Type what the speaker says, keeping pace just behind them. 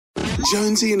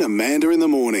Jonesy and Amanda in the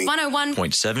morning.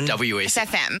 101.7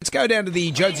 WSFM. Let's go down to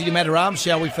the Jonesy and Amanda Arms,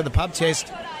 shall we, for the pub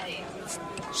test.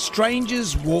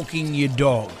 Strangers walking your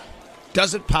dog.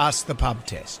 Does it pass the pub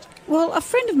test? Well, a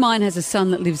friend of mine has a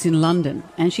son that lives in London,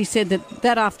 and she said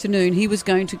that afternoon he was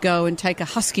going to go and take a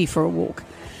husky for a walk.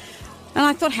 And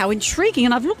I thought, how intriguing.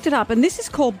 And I've looked it up, and this is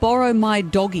called Borrow My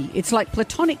Doggy. It's like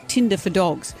platonic Tinder for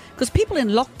dogs. Because people in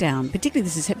lockdown, particularly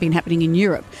this has been happening in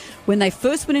Europe, when they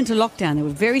first went into lockdown, there were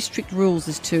very strict rules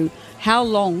as to how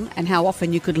long and how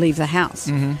often you could leave the house.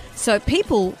 Mm-hmm. So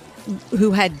people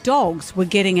who had dogs were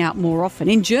getting out more often.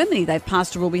 In Germany, they've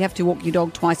passed a rule we have to walk your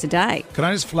dog twice a day. Can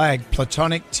I just flag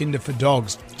platonic Tinder for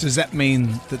dogs? Does that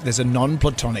mean that there's a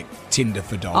non-platonic Tinder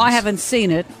for dogs? I haven't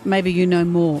seen it. Maybe you know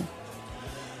more.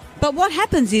 But what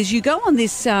happens is you go on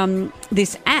this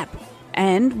this app,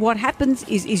 and what happens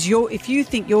is if you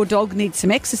think your dog needs some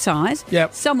exercise,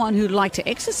 yep. Someone who'd like to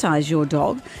exercise your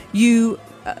dog, you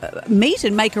meet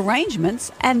and make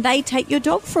arrangements, and they take your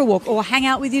dog for a walk or hang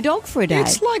out with your dog for a day.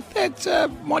 It's like that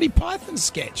Monty Python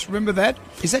sketch. Remember that?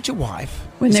 Is that your wife?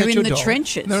 When Is they're that in your the dog?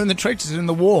 trenches. They're in the trenches in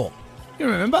the war. You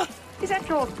remember? Is that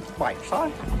your wife,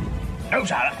 sir? No,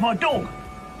 sir, that's my dog.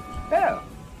 Yeah.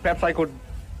 Perhaps I could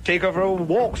take her for a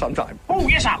walk sometime. Oh,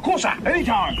 yes, sir, of course, sir.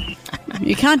 Anytime.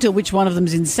 You can't tell which one of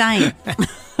them's insane.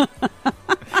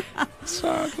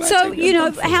 So you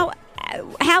know,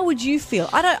 how would you feel?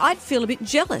 I'd feel a bit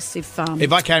jealous if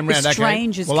I came round,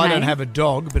 strangers well, I came. don't have a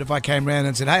dog, but if I came round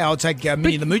and said, hey, I'll take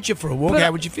Minnie the Moocher for a walk,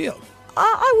 how would you feel?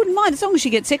 I wouldn't mind, as long as she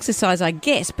gets exercise, I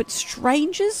guess. But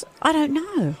strangers, I don't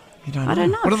know. You don't know. I don't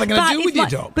know. What are they going to do with your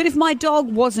dog? But if my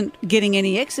dog wasn't getting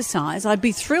any exercise, I'd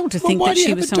be thrilled to think why that do you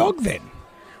she have was a dog then?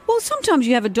 Well, sometimes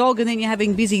you have a dog and then you're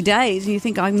having busy days and you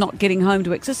think, I'm not getting home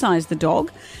to exercise the dog.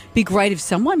 Be great if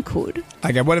someone could.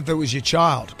 Okay, what if it was your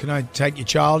child? Can I take your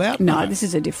child out? No, this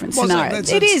is a different Well, scenario.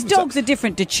 It is. Dogs are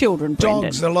different to children, Brendan.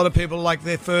 Dogs, a lot of people like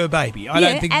their fur baby. I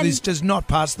don't think this does not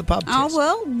pass the pub test. Oh,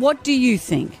 well, what do you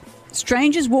think?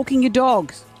 Strangers walking your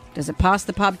dogs. Does it pass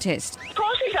the pub test? Of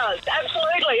course it does,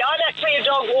 absolutely. I'm actually a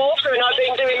dog walker and I've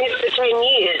been doing this for 10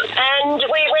 years. And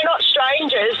we're not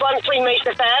strangers. Once we meet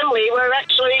the family, we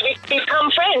become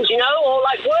friends, or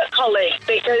like work colleagues,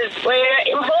 because we're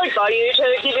employed by you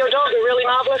to give your dog a really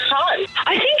marvellous time.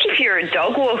 I think if you're a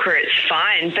dog walker, it's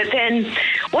fine. But then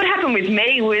what happened with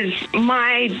me was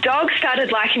my dog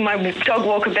started liking my dog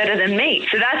walker better than me.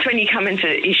 So that's when you come into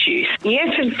issues.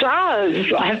 Yes, it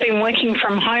does. I have been working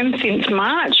from home since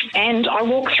March and I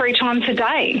walk 3 times a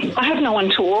day. I have no one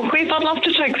to walk with. I'd love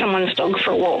to take someone's dog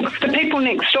for a walk. The people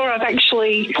next door, I've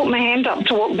actually put my hand up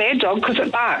to walk their dog because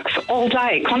it barks all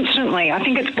day, constantly. I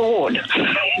think it's bored.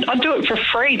 I'd do it for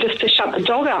free just to shut the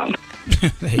dog up.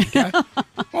 There you go.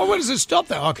 Well, where does it stop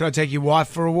though? Oh, can I take your wife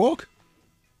for a walk?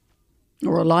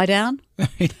 Or a lie down?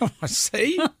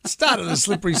 See? Started a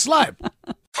slippery slope.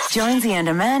 Jonesy and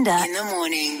Amanda in the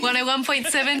morning.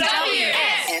 101.7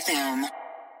 WSFM.